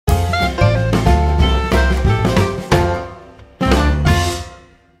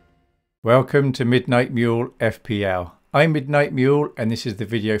Welcome to Midnight Mule FPL. I'm Midnight Mule and this is the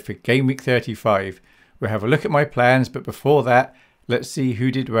video for Game Week 35. We'll have a look at my plans, but before that, let's see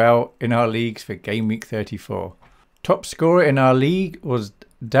who did well in our leagues for Game Week 34. Top scorer in our league was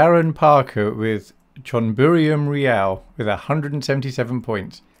Darren Parker with Chonburium Real with 177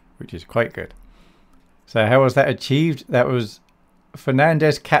 points, which is quite good. So how was that achieved? That was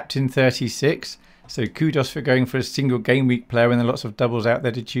Fernandez captain 36. So kudos for going for a single game week player when there are lots of doubles out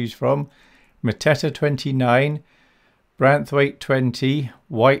there to choose from. Mateta 29, Branthwaite 20,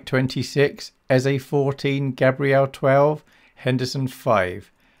 White 26, Eze 14, Gabriel 12, Henderson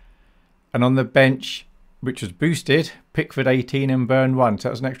 5. And on the bench, which was boosted, Pickford 18 and Burn 1. So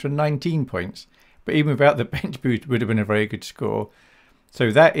that was an extra 19 points. But even without the bench boost, it would have been a very good score.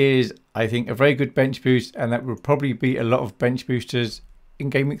 So that is, I think, a very good bench boost. And that will probably beat a lot of bench boosters in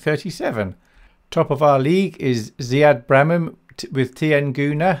Game Week 37. Top of our league is Ziad Bramham with TN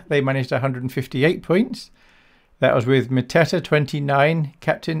Guna. They managed 158 points. That was with Mateta 29,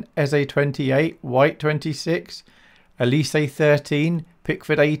 Captain Eze 28, White 26, Elise 13,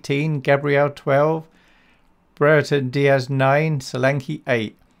 Pickford 18, Gabriel 12, Brereton Diaz 9, Solanke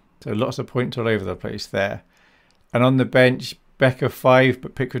 8. So lots of points all over the place there. And on the bench, Becker 5,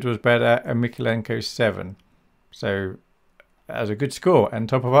 but Pickford was better, and Mikolenko 7. So that was a good score and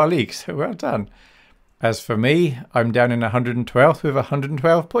top of our league, so well done. As for me, I'm down in 112th with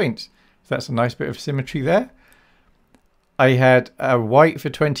 112 points. So that's a nice bit of symmetry there. I had a White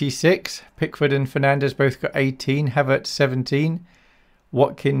for 26. Pickford and Fernandez both got 18. Havertz 17.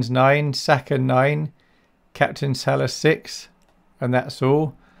 Watkins 9. Saka 9. Captain Salah 6. And that's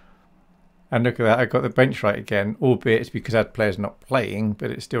all. And look at that, I got the bench right again. Albeit it's because I had players not playing, but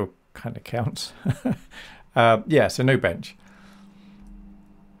it still kind of counts. Yeah, so no bench.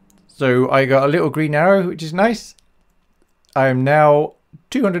 So I got a little green arrow, which is nice. I am now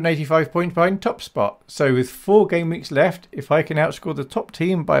 285 points behind top spot. So with 4 game weeks left, if I can outscore the top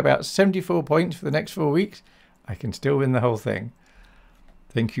team by about 74 points for the next 4 weeks, I can still win the whole thing.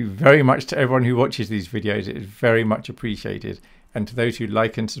 Thank you very much to everyone who watches these videos. It is very much appreciated. And to those who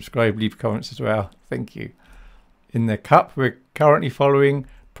like and subscribe, leave comments as well. Thank you. In the cup, we're currently following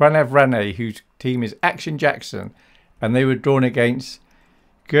Pranav Rane, whose team is Action Jackson. And they were drawn against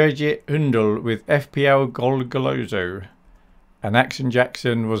Gurjit Hundal with FPL Golgolozo, and Action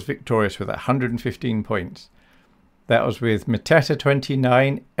Jackson was victorious with 115 points. That was with Mateta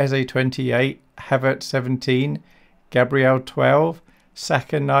 29, Eze 28, Havertz 17, Gabriel 12,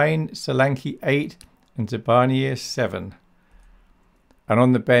 Saka 9, Solanke 8, and Zabani 7. And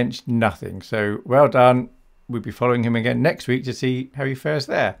on the bench, nothing. So well done. We'll be following him again next week to see how he fares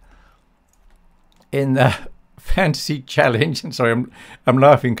there. In the fantasy challenge, and sorry, I'm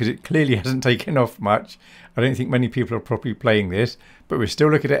laughing because it clearly hasn't taken off much. I don't think many people are properly playing this, but we're still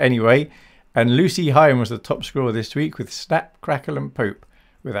looking at it anyway. And Lucy Hine was the top scorer this week with Snap, Crackle and Pope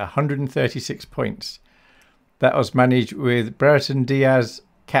with 136 points. That was managed with Brereton Diaz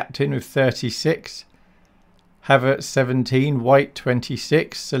captain with 36, Havertz 17, White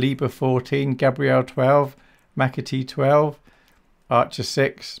 26, Saliba 14, Gabriel 12, McAtee 12, Archer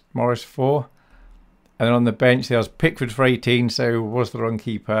 6, Morris 4. And then on the bench, there was Pickford for 18, so was the wrong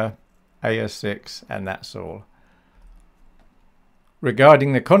keeper, Aya 6, and that's all.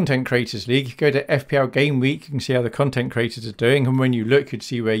 Regarding the Content Creators League, if you go to FPL Game Week, you can see how the content creators are doing. And when you look, you'd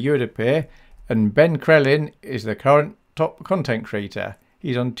see where you would appear. And Ben Krellin is the current top content creator.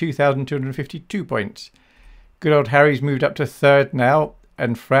 He's on 2,252 points. Good old Harry's moved up to 3rd now,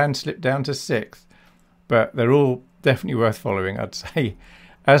 and Fran slipped down to 6th. But they're all definitely worth following, I'd say.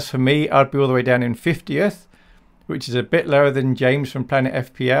 As for me, I'd be all the way down in 50th, which is a bit lower than James from Planet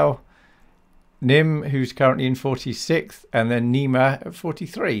FPL. Nim, who's currently in 46th, and then Nima at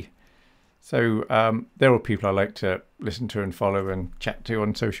 43. So they're all people I like to listen to and follow and chat to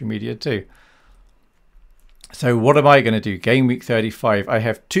on social media too. So what am I going to do? Game Week 35. I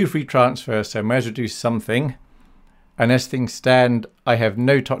have 2 free transfers, so I may as well do something. And as things stand, I have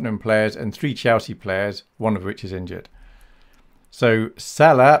no Tottenham players and 3 Chelsea players, one of which is injured. So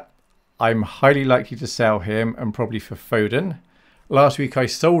Salah, I'm highly likely to sell him, and probably for Foden. Last week I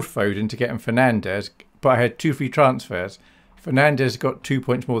sold Foden to get him Fernandez, but I had 2 free transfers. Fernandez got 2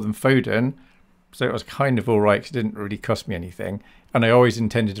 points more than Foden, so it was kind of all right because it didn't really cost me anything. And I always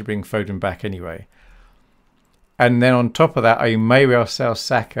intended to bring Foden back anyway. And then on top of that, I may well sell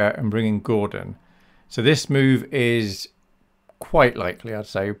Saka and bring in Gordon. So this move is quite likely, I'd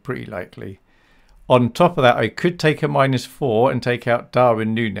say, pretty likely. On top of that, I could take a -4 and take out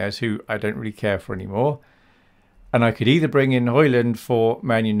Darwin Núñez, who I don't really care for anymore. And I could either bring in Højlund for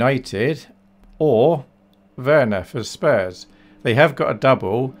Man United or Werner for Spurs. They have got a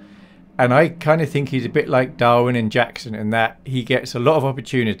double, And I kind of think he's a bit like Darwin and Jackson in that he gets a lot of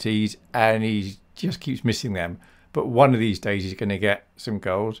opportunities and he just keeps missing them. But one of these days he's going to get some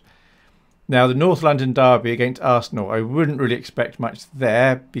goals. Now, the North London derby against Arsenal, I wouldn't really expect much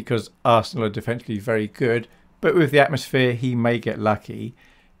there because Arsenal are defensively very good. But with the atmosphere, he may get lucky.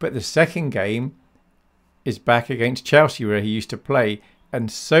 But the second game is back against Chelsea where he used to play. And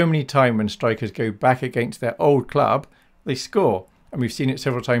so many times when strikers go back against their old club, they score. And we've seen it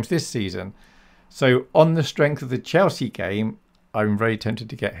several times this season. So on the strength of the Chelsea game, I'm very tempted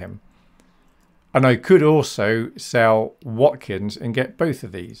to get him. And I could also sell Watkins and get both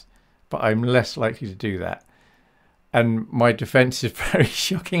of these. But I'm less likely to do that. And my defence is very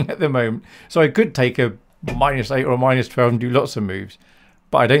shocking at the moment. So I could take a -8 or a -12 and do lots of moves.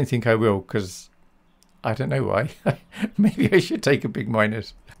 But I don't think I will because I don't know why. Maybe I should take a big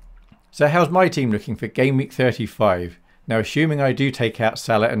minus. So how's my team looking for Game Week 35? Now, assuming I do take out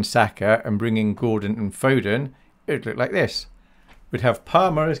Salah and Saka and bring in Gordon and Foden, it would look like this. We'd have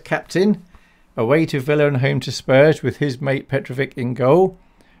Palmer as captain, away to Villa and home to Spurs with his mate Petrovic in goal.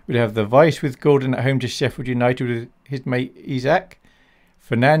 We'd have the vice with Gordon at home to Sheffield United with his mate Isak.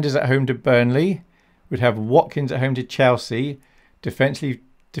 Fernandes at home to Burnley. We'd have Watkins at home to Chelsea.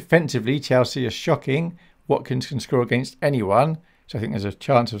 Defensively, Chelsea are shocking. Watkins can score against anyone, so I think there's a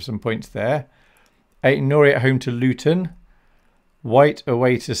chance of some points there. Aït-Nouri at home to Luton. White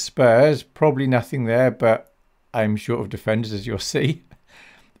away to Spurs. Probably nothing there, but I'm short of defenders, as you'll see.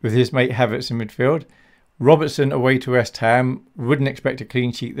 With his mate Havertz in midfield. Robertson away to West Ham. Wouldn't expect a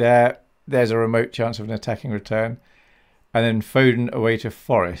clean sheet there. There's a remote chance of an attacking return. And then Foden away to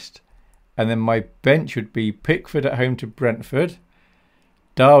Forest. And then my bench would be Pickford at home to Brentford.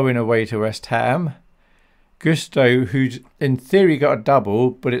 Darwin away to West Ham. Gusto, who's in theory got a double,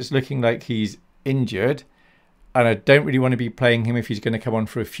 but it's looking like he's injured. And I don't really want to be playing him if he's going to come on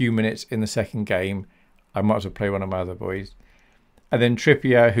for a few minutes in the second game. I might as well play one of my other boys. And then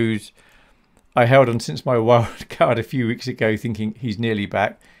Trippier, who's I held on since my wild card a few weeks ago thinking he's nearly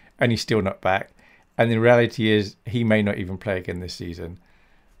back, and he's still not back. And the reality is he may not even play again this season.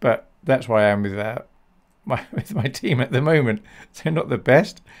 But that's why I am with my team at the moment. So not the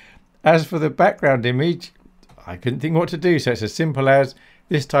best. As for the background image, I couldn't think what to do. So it's as simple as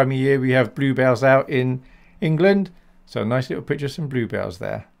this time of year we have bluebells out in England. So a nice little picture of some bluebells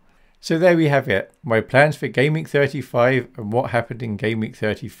there. So there we have it. My plans for Game Week 35 and what happened in Game Week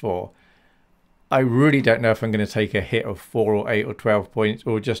 34. I really don't know if I'm going to take a hit of 4 or 8 or 12 points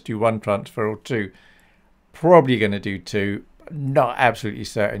or just do one transfer or two. Probably going to do two. Not absolutely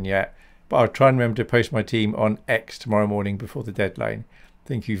certain yet. But I'll try and remember to post my team on X tomorrow morning before the deadline.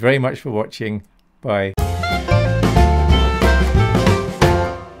 Thank you very much for watching. Bye.